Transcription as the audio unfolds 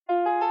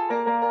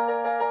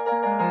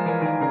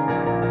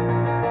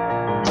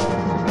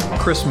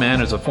Chris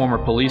Mann is a former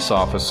police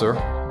officer,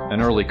 an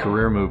early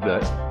career move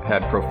that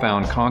had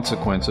profound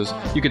consequences.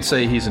 You could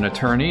say he's an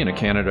attorney and a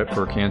candidate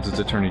for Kansas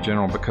Attorney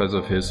General because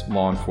of his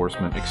law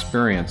enforcement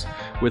experience.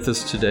 With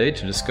us today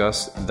to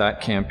discuss that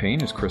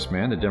campaign is Chris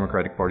Mann, the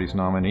Democratic Party's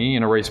nominee,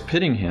 in a race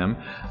pitting him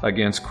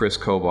against Chris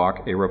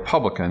Kobach, a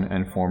Republican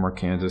and former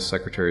Kansas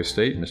Secretary of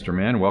State. Mr.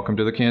 Mann, welcome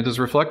to the Kansas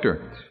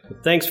Reflector.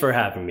 Thanks for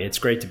having me. It's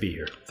great to be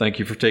here. Thank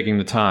you for taking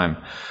the time.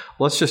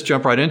 Let's just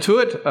jump right into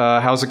it.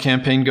 How's the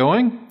campaign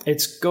going?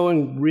 It's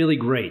going really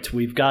great.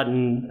 We've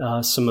gotten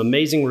some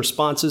amazing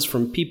responses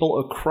from people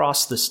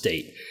across the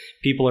state.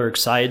 People are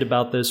excited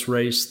about this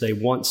race. They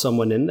want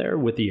someone in there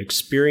with the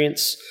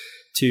experience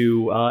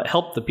to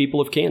help the people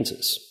of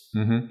Kansas.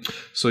 Mm-hmm.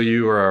 So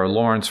you are a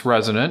Lawrence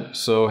resident.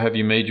 So have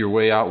you made your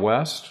way out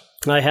west?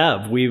 I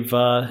have. We've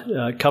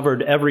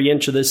covered every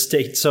inch of this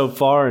state so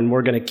far, and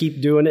we're going to keep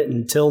doing it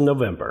until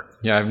November.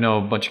 Yeah, I know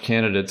a bunch of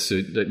candidates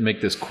that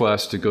make this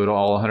quest to go to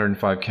all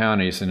 105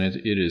 counties, and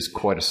it is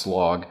quite a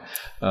slog.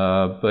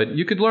 But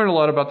you could learn a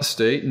lot about the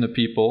state and the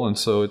people, and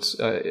so it's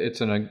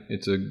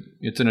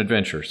an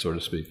adventure, so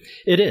to speak.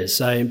 It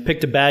is. I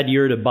picked a bad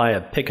year to buy a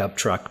pickup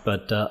truck,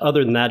 but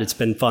other than that, it's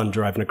been fun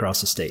driving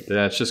across the state.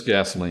 Yeah, it's just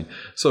gasoline.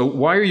 So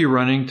why are you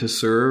running to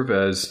serve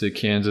as the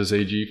Kansas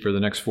AG for the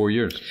next 4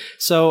 years?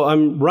 So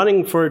I'm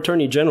running for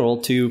Attorney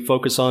General to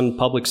focus on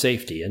public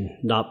safety and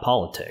not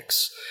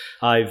politics.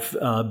 I've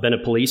been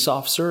a police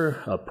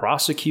officer, a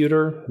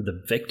prosecutor,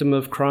 the victim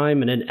of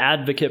crime, and an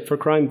advocate for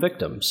crime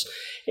victims.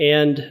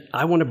 And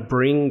I want to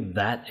bring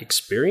that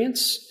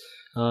experience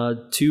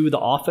to the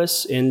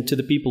office and to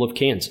the people of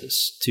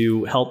Kansas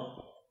to help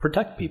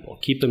protect people,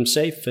 keep them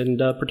safe, and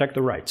protect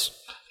their rights.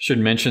 Should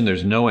mention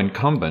there's no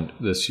incumbent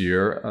this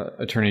year.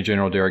 Attorney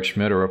General Derek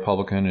Schmidt, a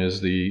Republican,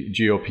 is the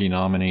GOP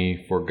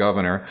nominee for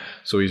governor.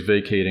 So he's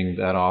vacating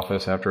that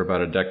office after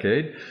about a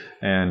decade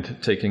and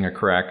taking a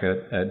crack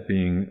at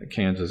being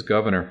Kansas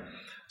governor.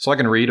 So I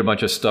can read a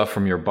bunch of stuff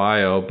from your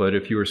bio, but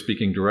if you were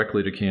speaking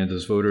directly to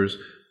Kansas voters,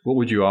 what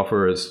would you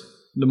offer as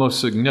the most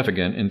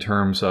significant in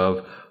terms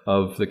of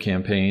the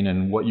campaign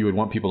and what you would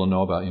want people to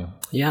know about you?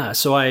 Yeah,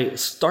 so I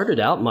started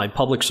out my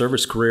public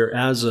service career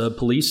as a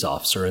police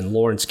officer in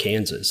Lawrence,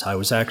 Kansas. I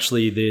was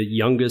actually the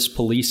youngest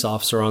police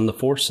officer on the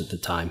force at the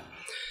time.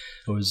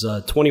 I was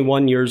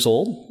 21 years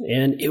old,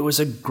 and it was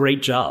a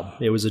great job.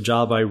 It was a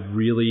job I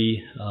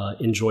really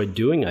enjoyed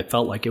doing. I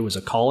felt like it was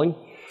a calling.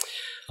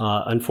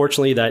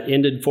 Unfortunately, that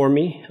ended for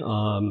me.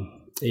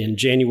 In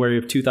January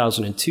of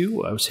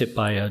 2002, I was hit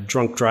by a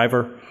drunk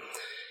driver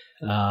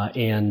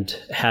and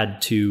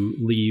had to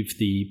leave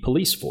the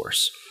police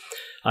force.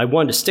 I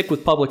wanted to stick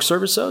with public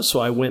service, though, so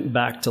I went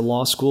back to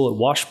law school at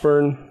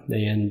Washburn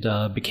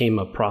and became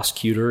a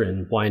prosecutor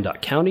in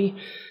Wyandotte County,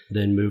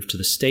 then moved to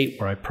the state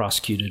where I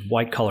prosecuted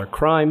white-collar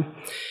crime.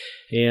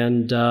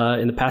 And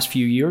in the past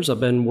few years, I've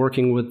been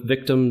working with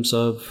victims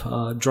of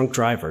drunk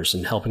drivers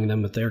and helping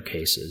them with their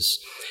cases.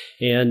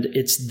 And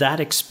it's that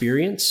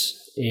experience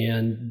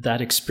and that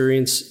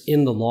experience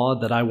in the law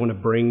that I want to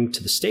bring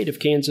to the state of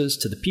Kansas,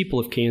 to the people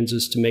of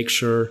Kansas, to make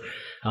sure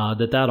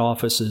that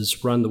office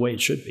is run the way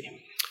it should be.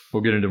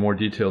 We'll get into more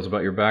details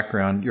about your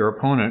background. Your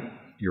opponent,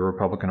 your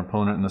Republican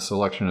opponent in this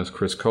election, is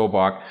Chris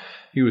Kobach.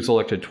 He was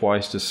elected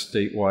twice to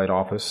statewide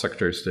office,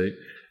 Secretary of State,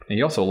 and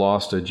he also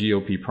lost a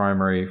GOP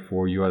primary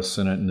for U.S.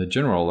 Senate in the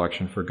general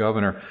election for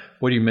governor.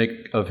 What do you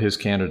make of his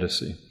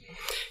candidacy?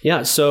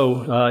 Yeah,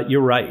 so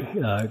you're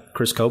right.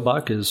 Chris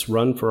Kobach has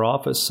run for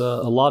office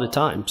a lot of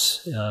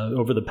times.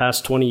 Over the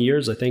past 20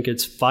 years, I think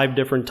it's 5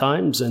 different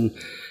times. And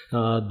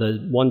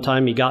the one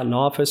time he got in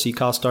office, he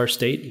cost our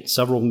state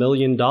several $1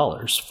 million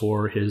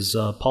for his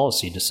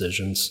policy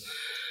decisions.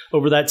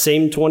 Over that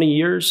same 20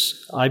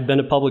 years, I've been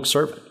a public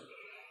servant.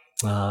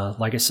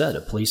 Like I said,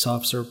 a police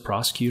officer,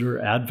 prosecutor,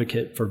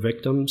 advocate for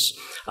victims.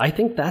 I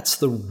think that's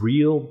the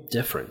real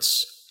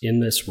difference in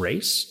this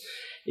race.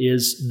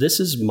 This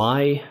is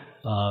my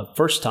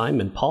first time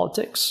in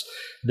politics.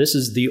 This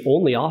is the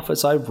only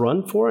office I've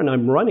run for, and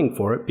I'm running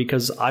for it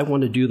because I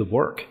want to do the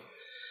work.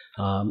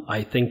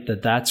 I think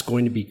that's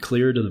going to be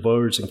clear to the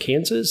voters in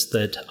Kansas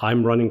that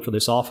I'm running for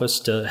this office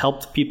to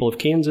help the people of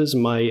Kansas,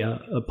 and my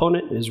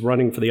opponent is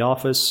running for the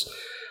office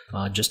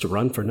just to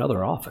run for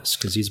another office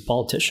because he's a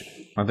politician.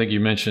 I think you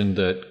mentioned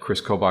that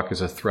Chris Kobach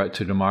is a threat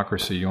to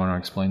democracy. You want to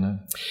explain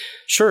that?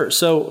 Sure.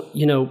 So,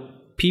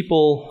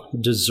 people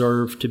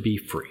deserve to be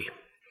free.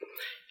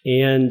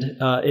 And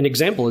an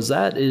example is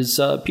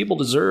people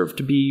deserve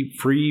to be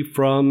free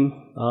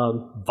from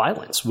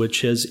violence,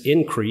 which has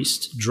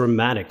increased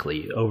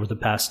dramatically over the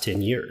past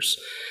 10 years.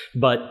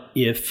 But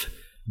if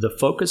the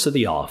focus of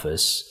the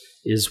office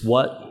is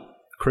what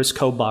Chris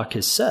Kobach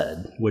has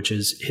said, which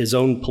is his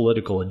own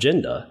political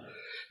agenda,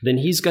 then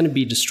he's going to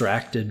be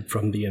distracted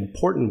from the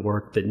important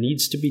work that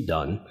needs to be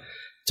done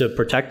to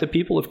protect the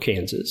people of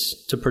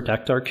Kansas, to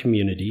protect our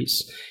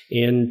communities,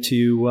 and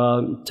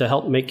to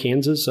help make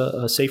Kansas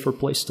a safer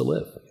place to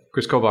live.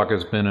 Chris Kobach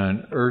has been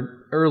an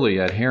early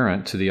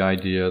adherent to the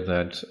idea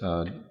that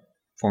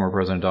former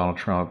President Donald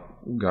Trump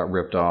got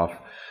ripped off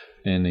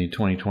in the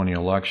 2020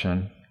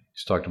 election.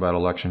 He's talked about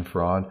election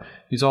fraud.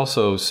 He's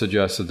also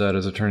suggested that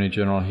as Attorney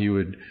General, he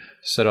would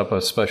set up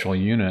a special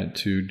unit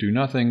to do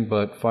nothing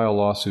but file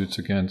lawsuits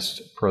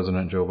against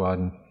President Joe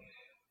Biden.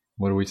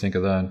 What do we think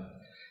of that?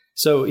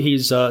 So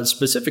he's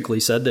specifically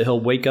said that he'll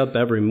wake up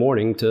every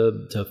morning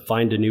to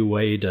find a new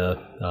way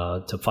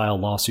to file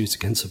lawsuits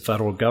against the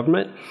federal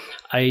government.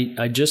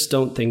 I just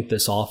don't think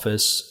this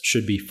office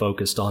should be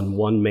focused on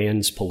one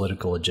man's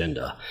political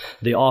agenda.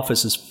 The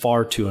office is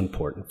far too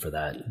important for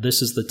that.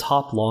 This is the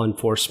top law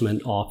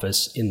enforcement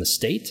office in the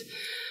state.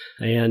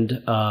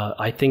 And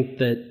I think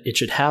that it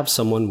should have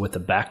someone with a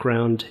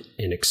background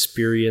and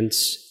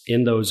experience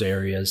in those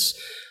areas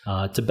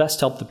to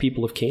best help the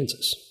people of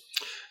Kansas.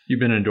 You've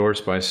been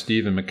endorsed by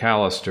Stephen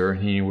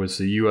McAllister. He was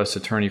the U.S.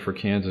 Attorney for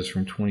Kansas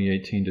from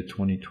 2018 to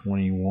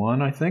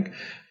 2021, I think.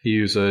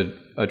 He was a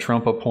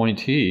Trump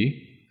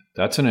appointee.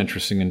 That's an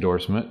interesting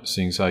endorsement,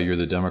 seeing as how you're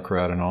the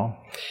Democrat and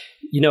all.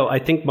 You know, I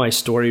think my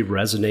story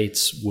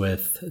resonates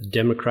with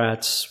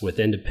Democrats, with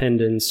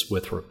independents,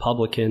 with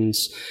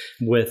Republicans,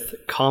 with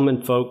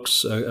common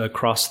folks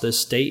across this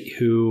state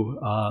who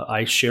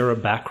I share a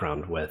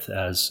background with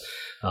as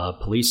a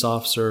police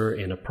officer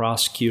and a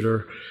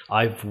prosecutor.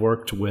 I've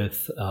worked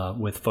with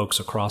folks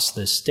across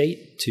this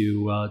state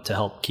to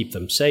help keep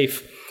them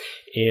safe,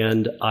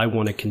 and I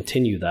want to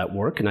continue that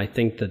work. And I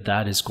think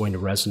that is going to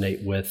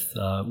resonate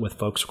with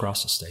folks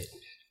across the state.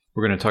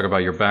 We're going to talk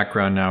about your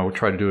background now. We'll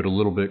try to do it a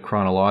little bit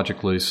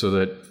chronologically so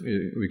that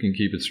we can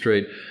keep it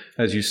straight.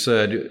 As you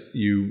said,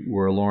 you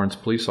were a Lawrence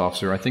police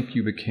officer. I think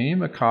you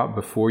became a cop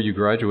before you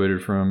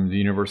graduated from the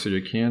University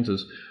of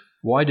Kansas.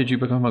 Why did you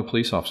become a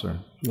police officer?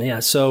 Yeah,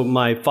 so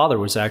my father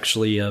was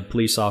actually a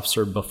police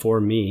officer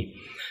before me.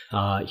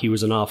 He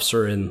was an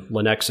officer in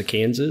Lenexa,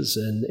 Kansas,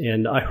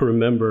 and I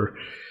remember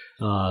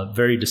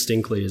very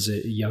distinctly as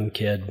a young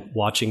kid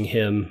watching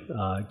him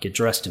get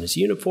dressed in his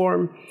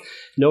uniform,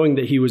 knowing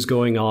that he was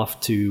going off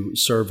to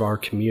serve our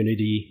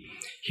community,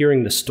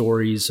 hearing the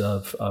stories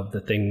of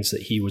the things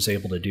that he was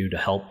able to do to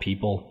help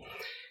people.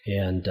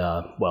 And,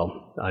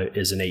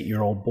 as an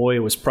 8-year-old boy, it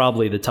was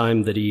probably the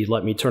time that he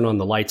let me turn on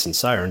the lights and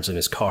sirens in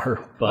his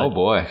car. But, oh,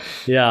 boy.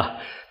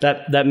 Yeah,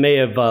 that may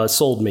have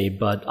sold me.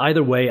 But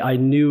either way, I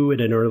knew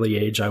at an early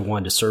age I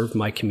wanted to serve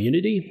my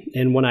community.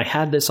 And when I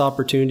had this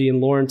opportunity in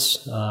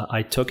Lawrence,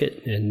 I took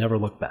it and never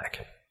looked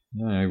back.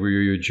 Were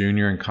you a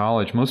junior in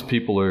college? Most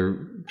people are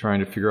trying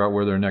to figure out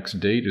where their next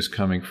date is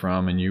coming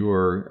from, and you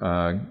were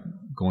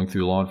going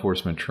through law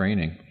enforcement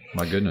training.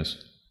 My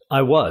goodness.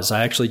 I was.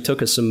 I actually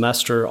took a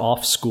semester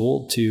off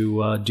school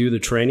to do the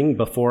training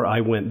before I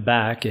went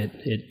back.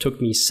 It took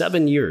me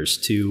 7 years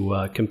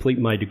to complete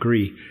my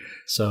degree,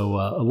 so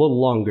a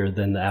little longer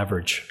than the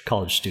average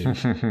college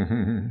student.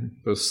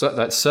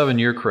 That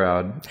 7-year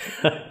crowd,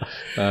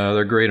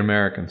 they're great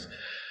Americans.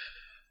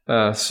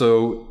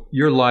 So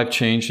your life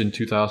changed in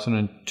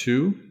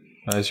 2002,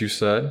 as you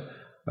said.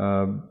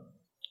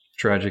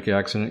 Tragic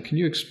accident. Can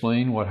you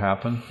explain what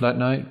happened that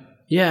night?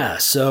 Yeah,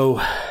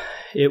 so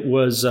it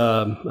was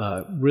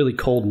a really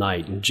cold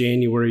night. In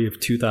January of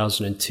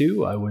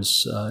 2002, I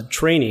was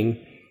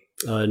training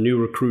a new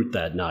recruit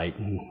that night.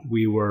 And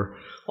we were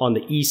on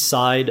the east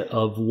side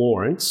of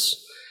Lawrence,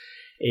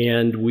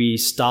 and we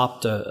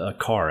stopped a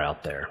car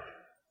out there.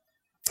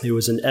 It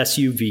was an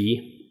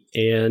SUV,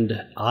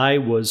 and I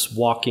was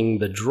walking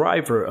the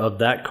driver of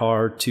that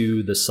car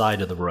to the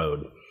side of the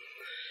road.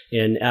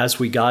 And as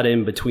we got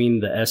in between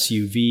the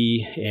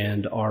SUV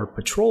and our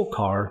patrol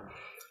car,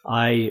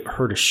 I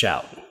heard a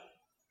shout.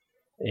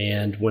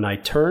 And when I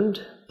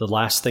turned, the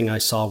last thing I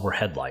saw were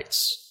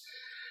headlights.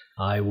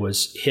 I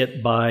was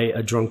hit by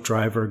a drunk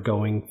driver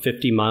going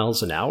 50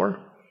 miles an hour.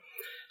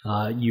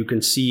 You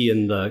can see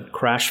in the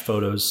crash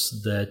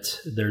photos that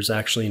there's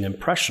actually an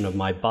impression of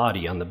my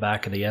body on the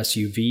back of the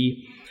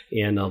SUV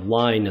and a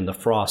line in the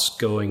frost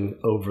going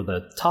over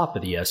the top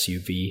of the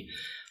SUV.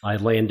 I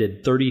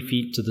landed 30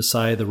 feet to the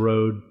side of the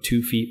road,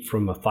 2 feet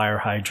from a fire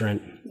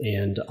hydrant,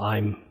 and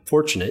I'm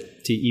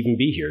fortunate to even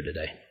be here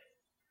today.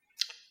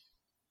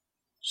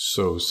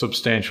 So,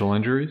 substantial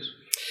injuries?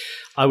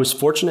 I was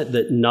fortunate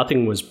that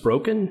nothing was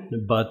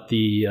broken, but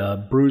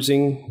the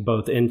bruising,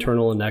 both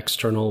internal and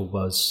external,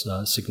 was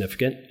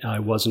significant. I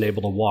wasn't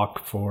able to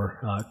walk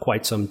for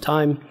quite some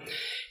time,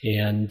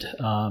 and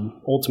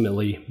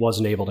ultimately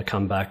wasn't able to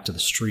come back to the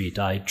street.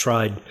 I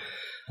tried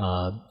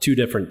 2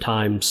 different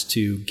times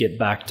to get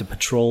back to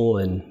patrol,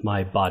 and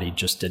my body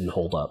just didn't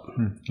hold up.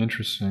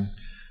 Interesting.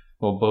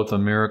 Well, both a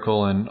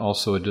miracle and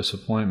also a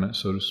disappointment,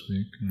 so to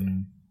speak.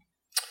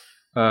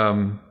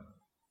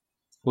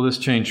 Well, this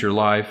changed your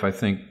life. I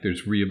think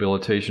there's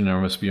rehabilitation.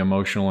 There must be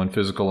emotional and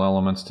physical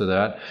elements to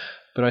that.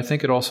 But I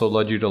think it also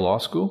led you to law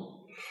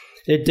school?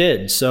 It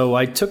did. So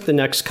I took the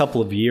next couple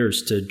of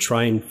years to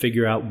try and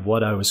figure out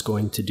what I was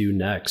going to do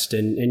next.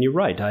 And you're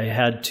right. I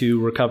had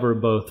to recover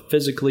both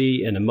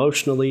physically and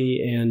emotionally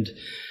and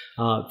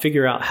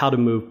figure out how to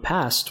move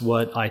past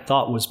what I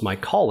thought was my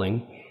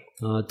calling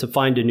to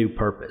find a new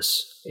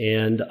purpose.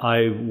 And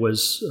I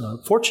was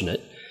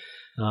fortunate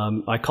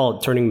I call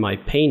it turning my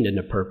pain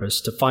into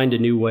purpose, to find a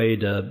new way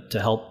to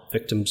help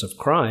victims of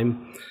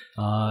crime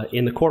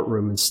in the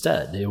courtroom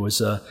instead. It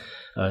was a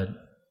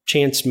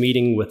chance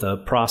meeting with a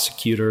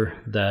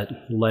prosecutor that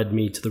led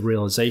me to the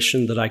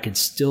realization that I could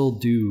still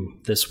do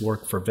this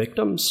work for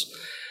victims.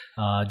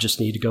 Just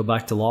need to go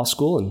back to law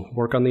school and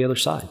work on the other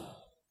side.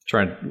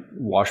 Trying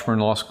Washburn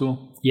Law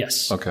School?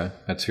 Yes. Okay,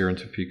 that's here in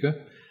Topeka.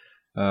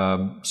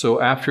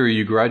 So after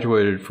you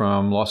graduated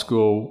from law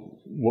school,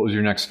 what was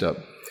your next step?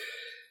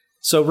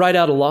 So right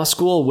out of law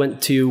school,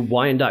 went to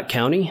Wyandotte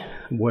County,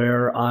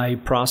 where I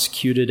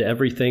prosecuted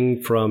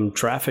everything from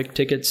traffic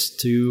tickets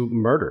to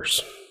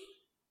murders.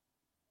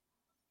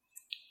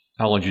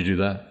 How long did you do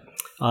that?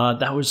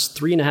 That was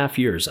 3.5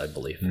 years, I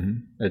believe.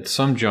 Mm-hmm. At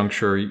some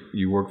juncture,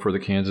 you worked for the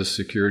Kansas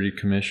Security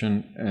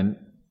Commission,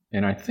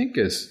 and I think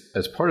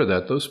as part of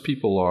that, those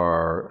people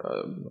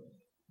are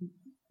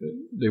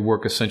they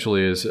work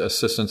essentially as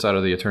assistants out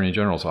of the Attorney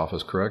General's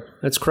office, correct?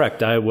 That's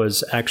correct. I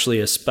was actually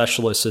a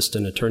special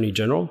assistant attorney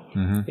general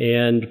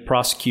and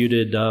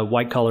prosecuted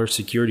white-collar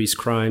securities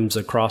crimes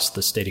across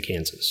the state of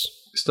Kansas.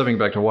 Stepping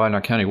back to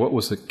Wyandotte County, what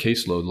was the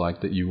caseload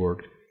like that you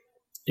worked?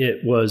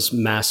 It was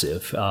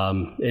massive.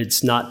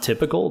 It's not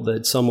typical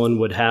that someone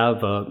would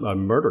have a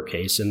murder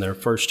case in their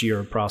first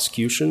year of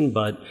prosecution,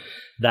 but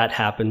that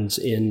happens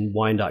in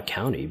Wyandotte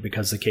County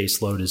because the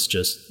caseload is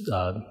just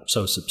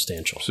so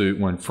substantial. So it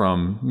went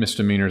from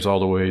misdemeanors all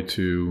the way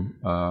to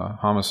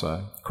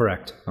homicide?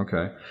 Correct.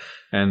 Okay.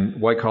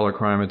 And white-collar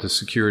crime at the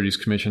Securities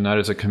Commission, that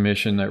is a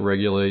commission that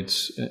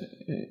regulates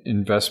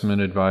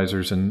investment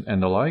advisors and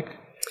the like?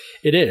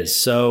 It is.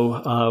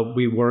 So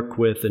we work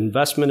with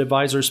investment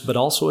advisors, but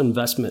also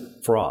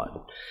investment fraud.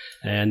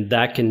 And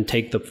that can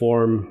take the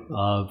form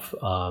of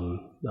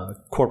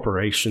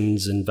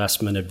corporations,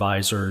 investment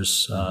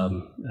advisors,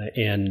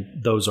 and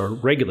those are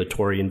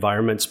regulatory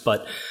environments,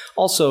 but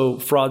also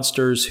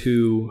fraudsters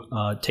who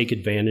take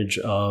advantage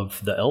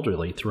of the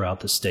elderly throughout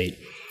the state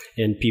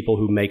and people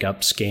who make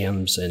up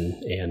scams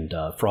and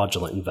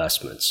fraudulent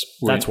investments.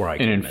 That's where I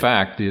come in. And in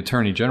fact, the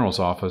Attorney General's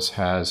office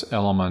has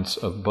elements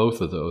of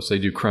both of those. They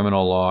do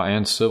criminal law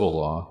and civil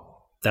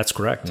law. That's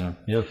correct.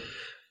 Yeah.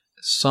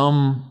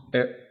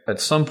 At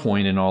some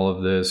point in all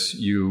of this,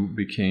 you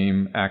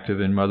became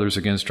active in Mothers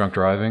Against Drunk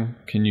Driving.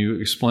 Can you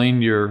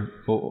explain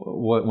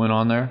what went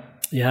on there?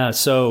 Yeah,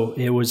 so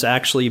it was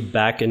actually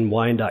back in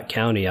Wyandotte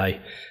County.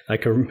 I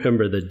can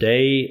remember the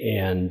day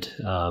and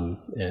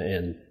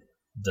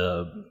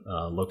the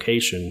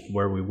location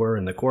where we were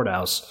in the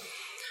courthouse.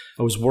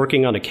 I was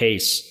working on a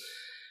case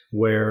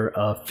where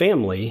a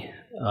family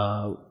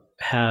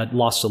had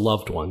lost a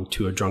loved one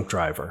to a drunk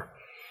driver.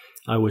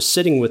 I was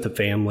sitting with the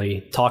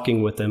family,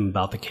 talking with them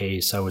about the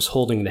case. I was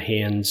holding the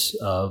hands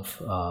of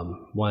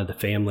one of the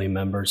family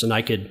members, and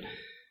I could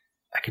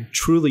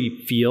truly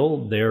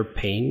feel their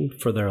pain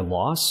for their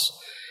loss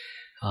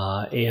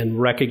and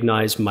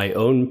recognize my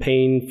own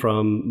pain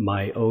from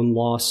my own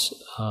loss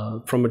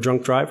from a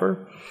drunk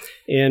driver,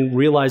 and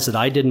realize that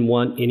I didn't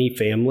want any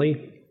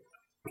family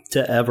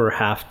to ever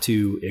have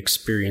to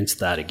experience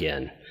that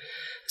again.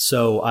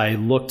 So I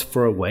looked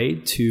for a way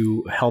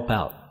to help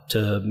out,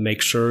 to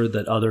make sure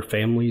that other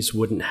families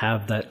wouldn't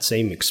have that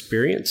same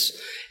experience.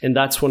 And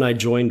that's when I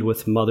joined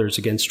with Mothers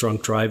Against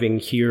Drunk Driving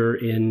here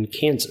in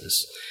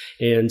Kansas.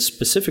 And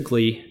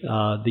specifically,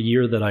 the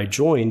year that I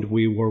joined,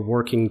 we were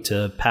working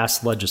to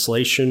pass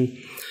legislation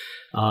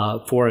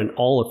for an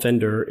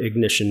all-offender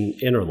ignition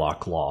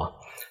interlock law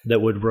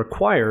that would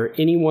require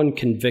anyone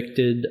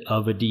convicted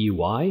of a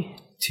DUI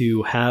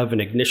to have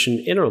an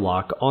ignition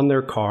interlock on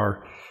their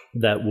car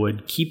that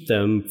would keep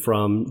them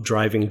from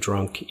driving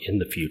drunk in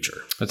the future.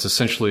 That's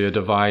essentially a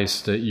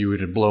device that you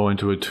would blow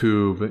into a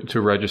tube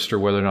to register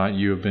whether or not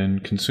you have been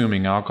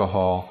consuming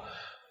alcohol,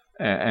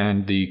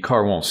 and the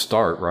car won't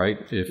start, right,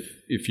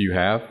 if you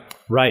have?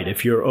 Right.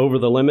 If you're over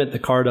the limit, the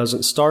car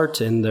doesn't start,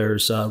 and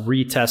there's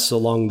retests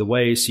along the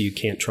way, so you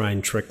can't try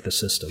and trick the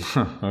system.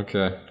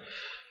 Okay.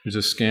 There's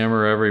a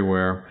scammer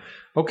everywhere.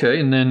 Okay,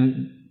 and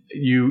then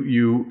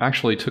you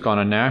actually took on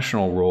a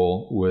national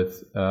role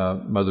with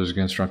Mothers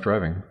Against Drunk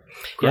Driving.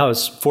 Correct? Yeah, I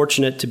was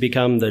fortunate to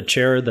become the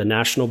chair of the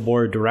National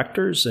Board of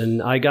Directors,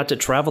 and I got to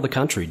travel the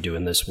country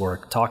doing this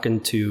work,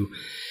 talking to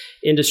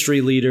industry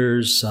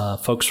leaders,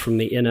 folks from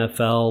the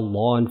NFL,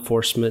 law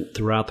enforcement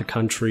throughout the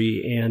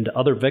country, and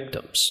other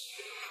victims.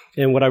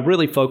 And what I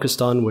really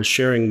focused on was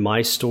sharing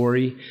my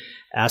story,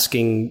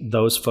 asking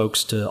those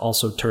folks to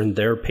also turn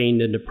their pain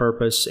into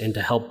purpose and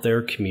to help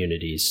their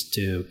communities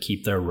to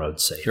keep their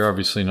roads safe. You're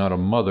obviously not a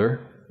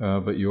mother,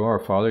 but you are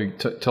a father.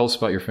 Tell us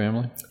about your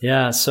family.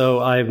 Yeah,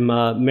 so I'm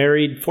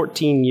married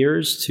 14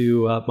 years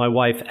to my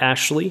wife,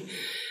 Ashley.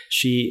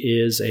 She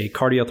is a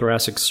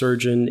cardiothoracic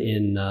surgeon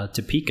in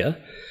Topeka.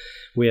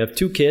 We have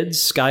 2 kids.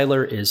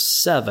 Skylar is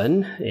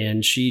 7,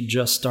 and she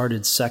just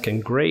started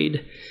 2nd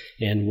grade,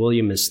 and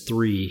William is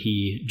 3.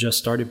 He just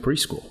started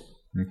preschool.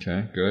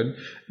 Okay, good.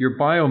 Your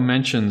bio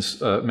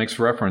makes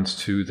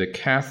reference to the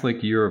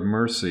Catholic Year of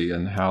Mercy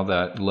and how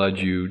that led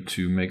you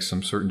to make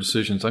some certain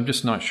decisions. I'm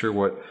just not sure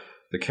what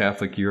the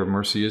Catholic Year of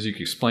Mercy is? You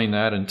can explain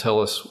that and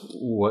tell us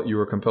what you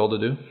were compelled to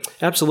do?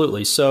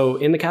 Absolutely. So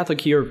in the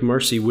Catholic Year of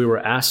Mercy, we were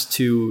asked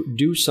to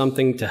do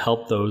something to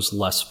help those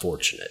less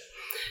fortunate,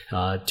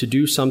 to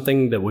do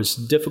something that was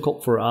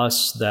difficult for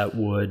us that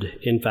would,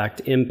 in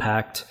fact,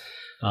 impact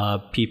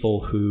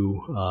people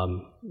who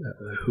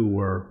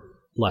were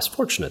less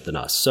fortunate than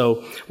us.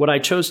 So what I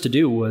chose to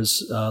do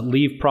was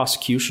leave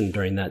prosecution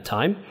during that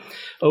time,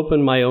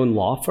 open my own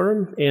law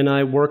firm, and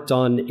I worked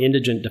on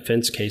indigent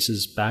defense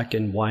cases back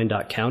in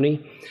Wyandotte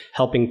County,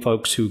 helping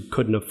folks who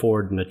couldn't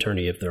afford an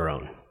attorney of their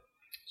own.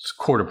 It's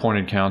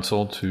court-appointed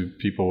counsel to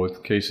people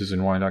with cases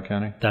in Wyandotte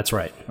County? That's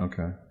right.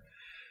 Okay.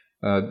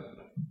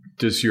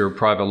 Does your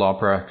private law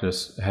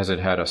practice, has it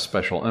had a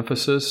special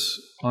emphasis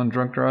on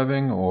drunk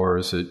driving, or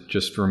has it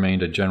just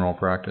remained a general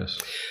practice?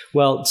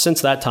 Well,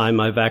 since that time,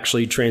 I've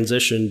actually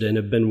transitioned and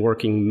have been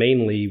working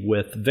mainly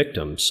with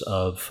victims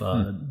of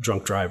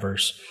drunk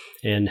drivers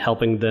and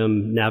helping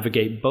them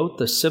navigate both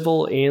the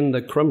civil and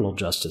the criminal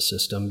justice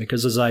system.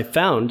 Because as I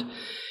found,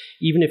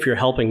 even if you're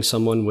helping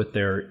someone with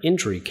their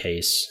injury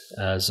case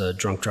as a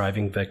drunk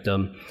driving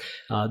victim,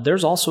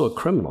 there's also a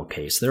criminal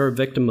case. They're a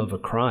victim of a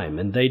crime,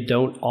 and they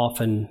don't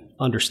often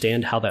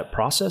understand how that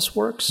process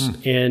works,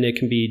 and it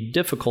can be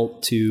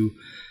difficult to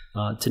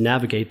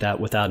navigate that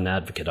without an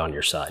advocate on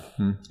your side.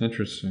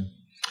 Interesting.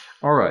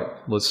 All right,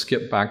 let's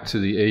get back to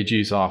the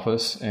AG's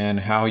office and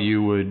how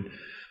you would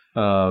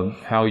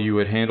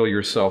handle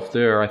yourself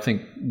there. I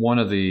think one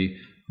of the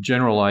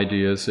general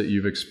ideas that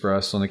you've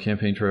expressed on the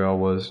campaign trail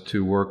was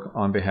to work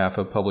on behalf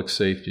of public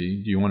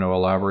safety. Do you want to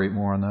elaborate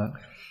more on that?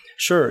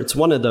 Sure. It's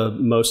one of the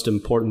most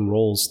important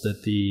roles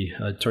that the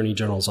Attorney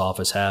General's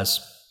office has,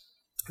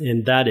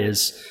 and that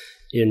is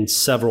in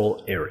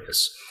several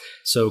areas.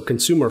 So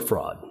consumer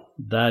fraud,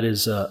 that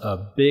is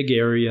a big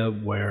area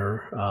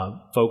where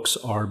folks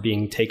are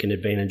being taken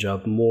advantage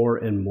of more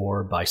and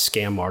more by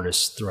scam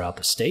artists throughout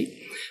the state.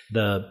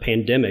 The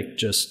pandemic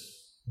just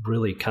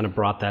really kind of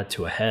brought that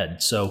to a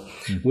head. So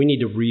we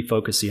need to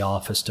refocus the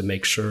office to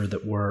make sure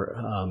that we're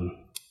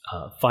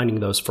finding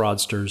those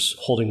fraudsters,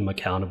 holding them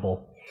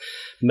accountable.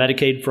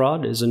 Medicaid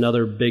fraud is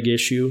another big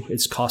issue.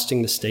 It's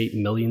costing the state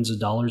millions of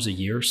dollars a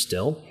year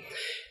still,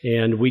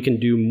 and we can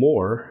do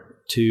more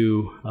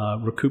to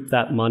recoup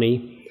that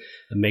money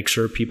and make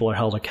sure people are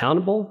held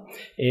accountable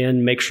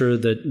and make sure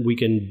that we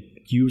can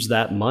use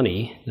that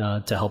money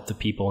to help the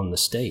people in the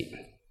state.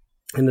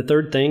 And the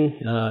third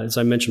thing, as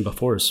I mentioned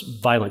before, is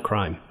violent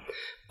crime.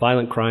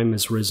 Violent crime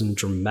has risen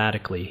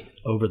dramatically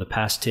over the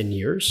past 10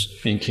 years.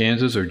 In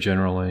Kansas or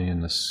generally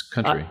in this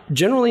country?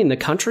 Generally in the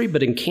country,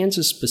 but in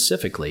Kansas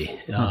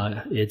specifically,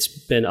 it's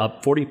been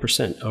up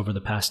 40% over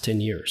the past 10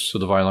 years. So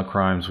the violent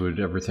crimes would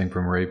everything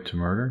from rape to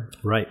murder?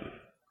 Right.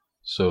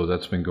 So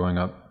that's been going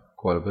up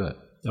quite a bit.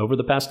 Over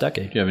the past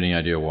decade. Do you have any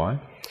idea why?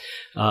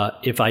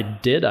 If I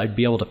did, I'd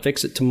be able to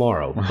fix it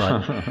tomorrow.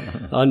 But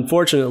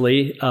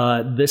unfortunately,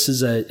 this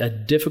is a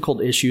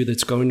difficult issue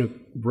that's going to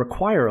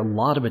require a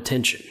lot of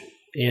attention.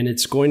 And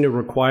it's going to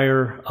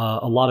require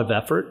a lot of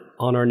effort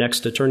on our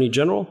next Attorney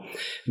General,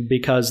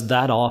 because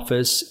that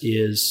office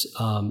is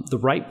the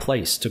right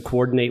place to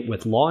coordinate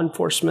with law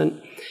enforcement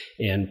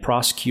and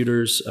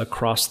prosecutors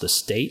across the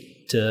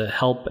state to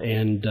help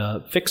and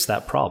fix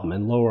that problem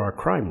and lower our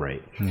crime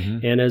rate.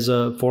 And as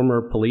a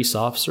former police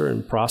officer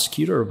and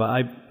prosecutor,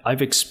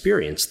 I've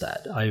experienced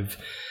that. I've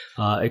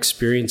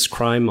experienced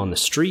crime on the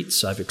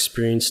streets. I've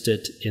experienced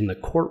it in the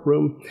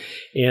courtroom,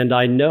 and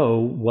I know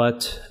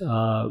what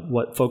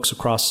folks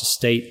across the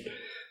state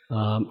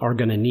are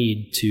going to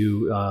need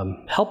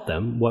to help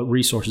them, what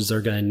resources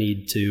they're going to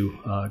need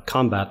to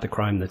combat the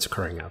crime that's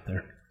occurring out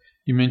there.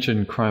 You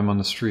mentioned crime on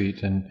the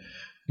street, and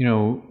you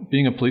know,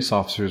 being a police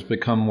officer has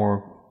become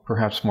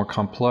perhaps more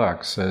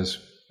complex as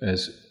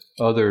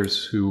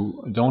others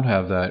who don't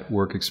have that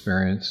work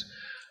experience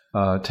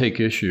take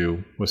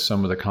issue with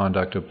some of the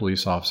conduct of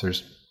police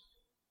officers.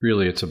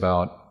 Really, it's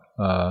about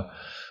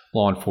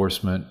law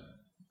enforcement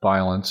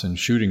violence and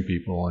shooting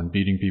people and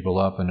beating people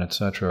up and et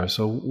cetera.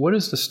 So what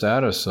is the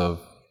status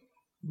of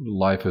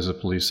life as a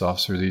police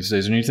officer these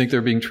days? And do you think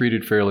they're being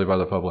treated fairly by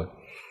the public?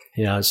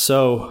 Yeah,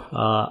 so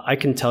I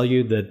can tell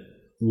you that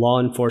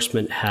law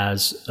enforcement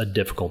has a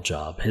difficult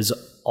job, has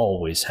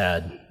always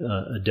had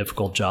a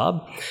difficult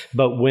job.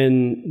 But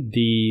when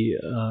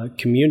the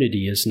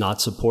community is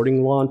not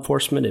supporting law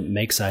enforcement, it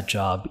makes that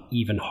job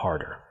even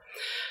harder.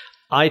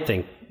 I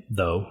think,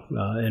 though,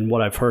 and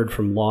what I've heard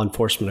from law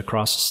enforcement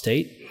across the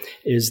state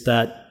is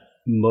that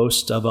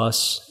most of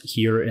us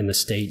here in the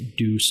state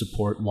do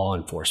support law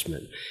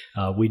enforcement.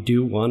 We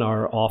do want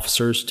our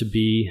officers to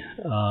be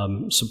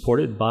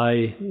supported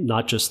by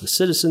not just the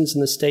citizens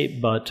in the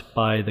state, but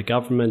by the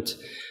government,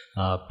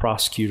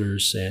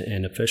 prosecutors,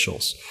 and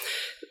officials.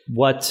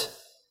 What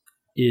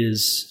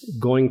is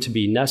going to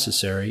be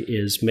necessary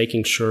is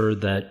making sure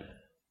that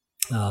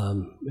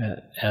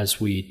as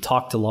we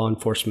talk to law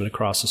enforcement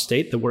across the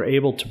state, that we're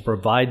able to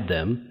provide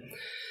them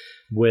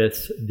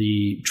with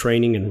the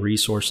training and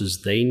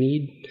resources they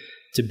need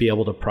to be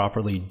able to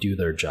properly do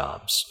their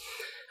jobs.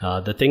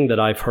 The thing that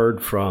I've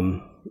heard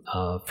from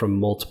from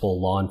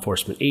multiple law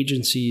enforcement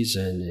agencies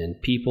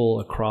and people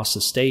across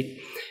the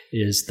state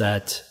is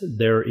that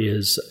there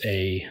is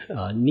a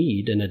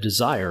need and a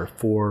desire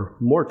for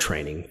more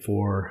training,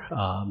 for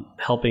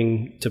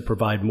helping to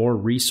provide more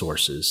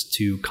resources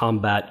to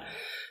combat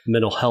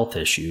mental health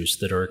issues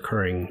that are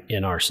occurring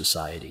in our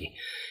society.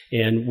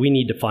 And we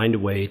need to find a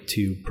way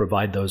to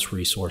provide those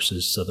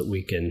resources so that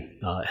we can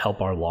help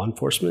our law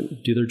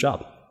enforcement do their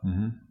job.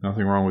 Mm-hmm.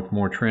 Nothing wrong with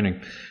more training.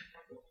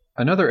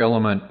 Another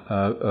element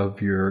of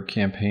your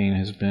campaign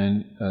has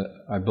been,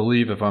 I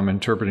believe, if I'm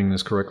interpreting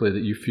this correctly,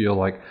 that you feel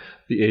like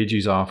the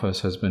AG's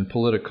office has been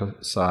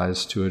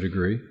politicized to a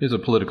degree. It is a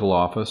political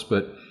office,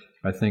 but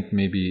I think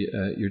maybe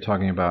you're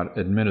talking about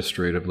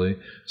administratively.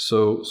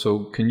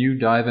 So can you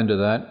dive into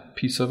that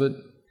piece of it?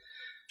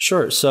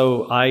 Sure.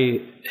 So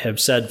I have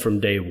said from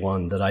day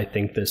one that I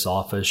think this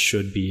office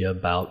should be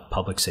about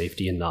public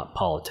safety and not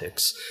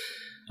politics.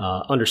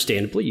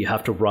 Understandably, you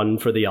have to run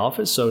for the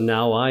office, so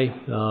now I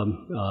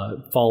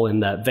fall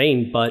in that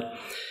vein. But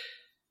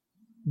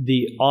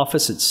the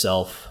office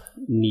itself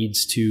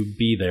needs to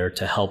be there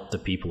to help the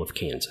people of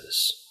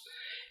Kansas.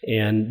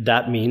 And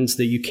that means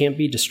that you can't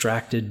be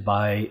distracted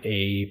by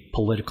a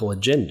political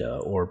agenda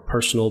or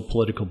personal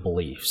political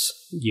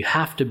beliefs. You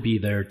have to be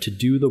there to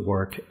do the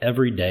work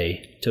every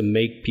day to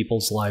make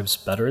people's lives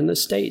better in the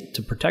state,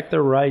 to protect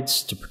their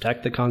rights, to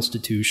protect the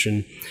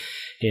Constitution,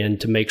 and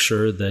to make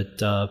sure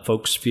that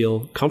folks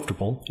feel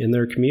comfortable in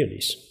their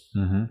communities.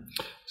 Mm-hmm.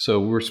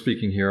 So we're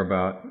speaking here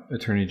about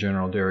Attorney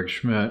General Derek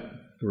Schmidt,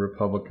 the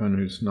Republican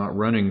who's not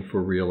running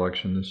for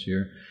re-election this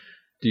year.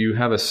 Do you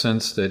have a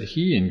sense that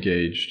he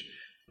engaged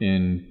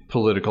in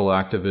political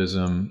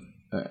activism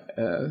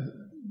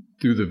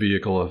through the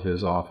vehicle of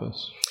his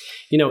office?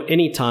 You know,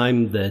 any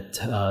time that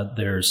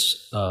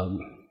there's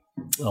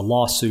a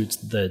lawsuit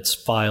that's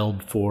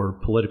filed for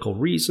political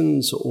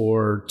reasons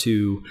or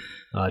to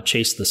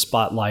chase the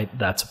spotlight,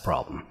 that's a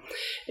problem.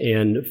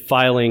 And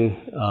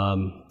filing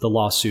the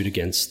lawsuit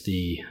against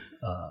the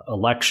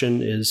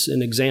election is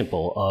an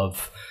example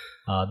of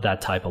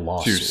that type of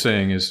lawsuit. So you're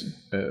saying is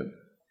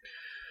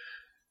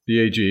the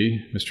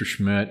AG, Mr.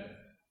 Schmidt,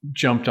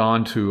 jumped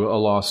onto a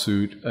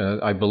lawsuit.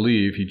 I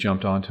believe he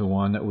jumped onto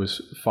one that was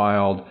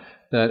filed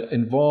that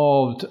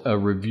involved a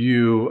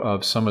review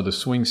of some of the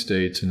swing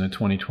states in the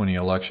 2020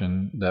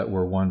 election that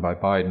were won by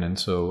Biden. And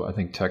so I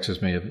think Texas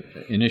may have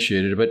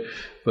initiated it,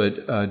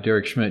 but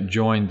Derek Schmidt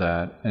joined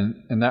that.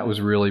 And that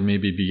was really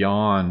maybe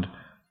beyond,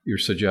 you're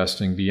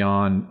suggesting,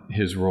 beyond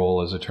his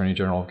role as Attorney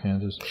General of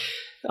Kansas?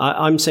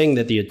 I'm saying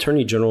that the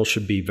Attorney General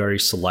should be very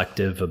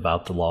selective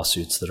about the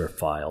lawsuits that are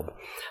filed.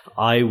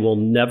 I will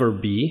never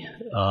be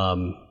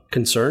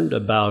concerned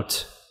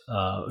about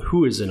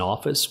who is in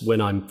office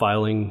when I'm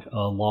filing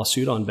a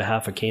lawsuit on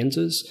behalf of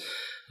Kansas.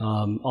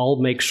 I'll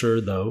make sure,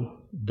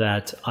 though,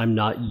 that I'm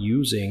not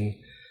using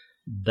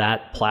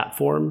that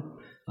platform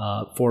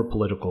for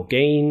political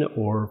gain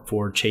or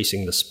for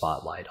chasing the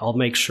spotlight. I'll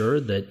make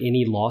sure that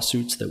any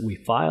lawsuits that we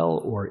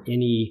file or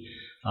any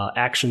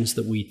actions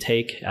that we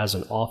take as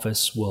an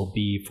office will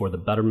be for the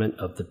betterment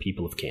of the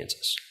people of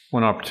Kansas.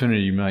 One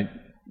opportunity you might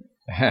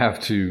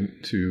have to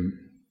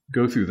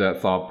go through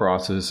that thought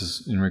process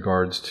is in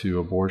regards to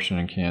abortion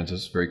in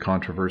Kansas, a very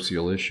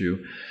controversial issue.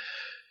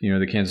 You know,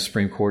 the Kansas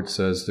Supreme Court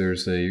says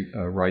there's a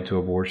right to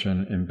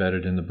abortion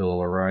embedded in the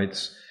Bill of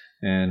Rights.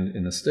 And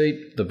in the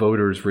state, the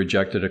voters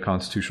rejected a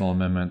constitutional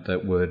amendment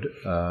that would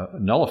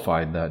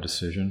nullify that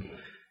decision.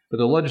 But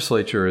the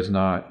legislature has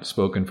not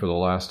spoken for the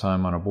last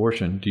time on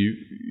abortion.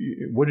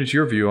 What is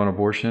your view on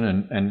abortion,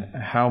 and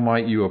how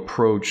might you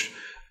approach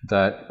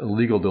that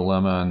legal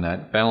dilemma and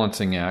that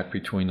balancing act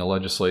between the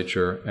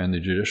legislature and the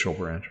judicial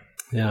branch?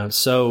 Yeah,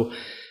 so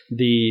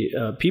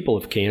the people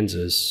of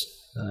Kansas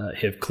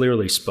have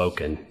clearly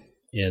spoken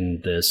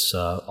in this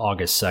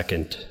August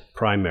 2nd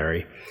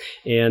primary,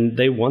 and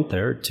they want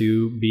there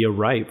to be a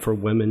right for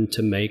women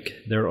to make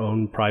their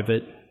own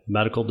private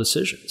medical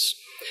decisions.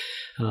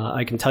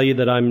 I can tell you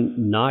that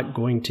I'm not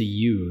going to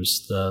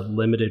use the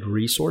limited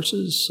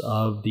resources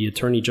of the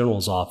Attorney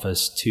General's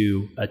office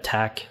to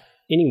attack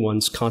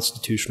anyone's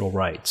constitutional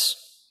rights.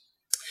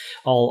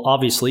 I'll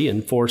obviously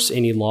enforce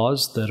any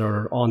laws that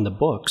are on the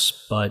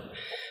books, but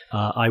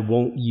I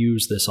won't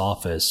use this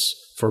office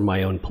for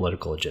my own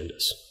political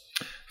agendas.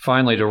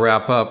 Finally, to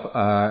wrap up,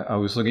 I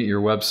was looking at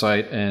your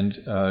website, and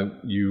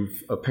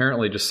you've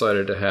apparently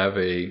decided to have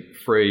a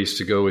phrase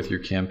to go with your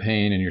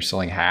campaign, and you're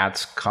selling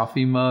hats,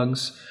 coffee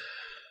mugs,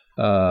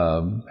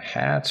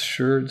 hats,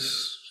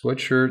 shirts,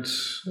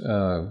 sweatshirts,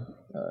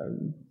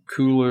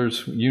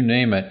 coolers, you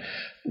name it.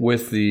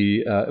 With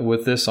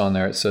this on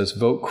there, it says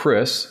 "Vote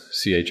Chris,"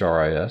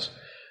 CHRIS,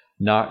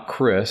 not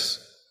Chris,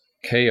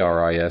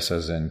 KRIS,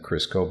 as in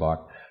Chris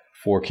Kobach,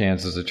 for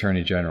Kansas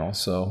Attorney General.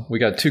 So we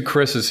got two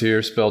Chris's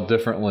here spelled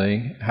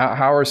differently.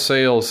 How are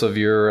sales of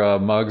your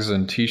mugs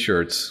and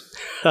T-shirts?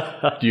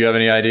 Do you have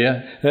any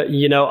idea?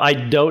 I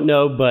don't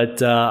know,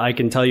 but I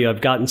can tell you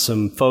I've gotten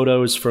some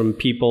photos from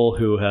people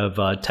who have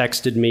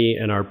texted me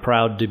and are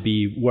proud to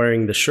be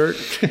wearing the shirt.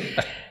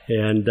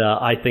 And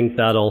I think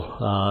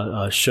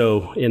that'll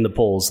show in the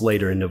polls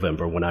later in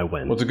November when I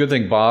win. Well, it's a good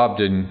thing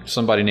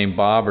somebody named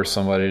Bob or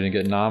somebody didn't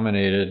get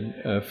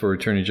nominated for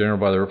Attorney General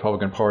by the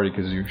Republican Party,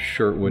 because you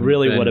sure wouldn't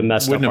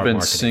have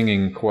been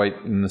singing quite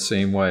in the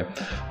same way.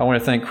 I want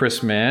to thank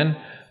Chris Mann,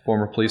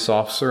 former police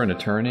officer and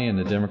attorney and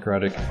the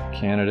Democratic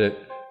candidate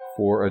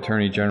for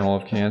Attorney General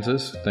of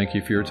Kansas. Thank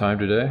you for your time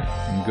today,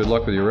 and good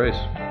luck with your race.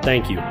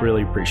 Thank you.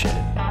 Really appreciate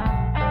it.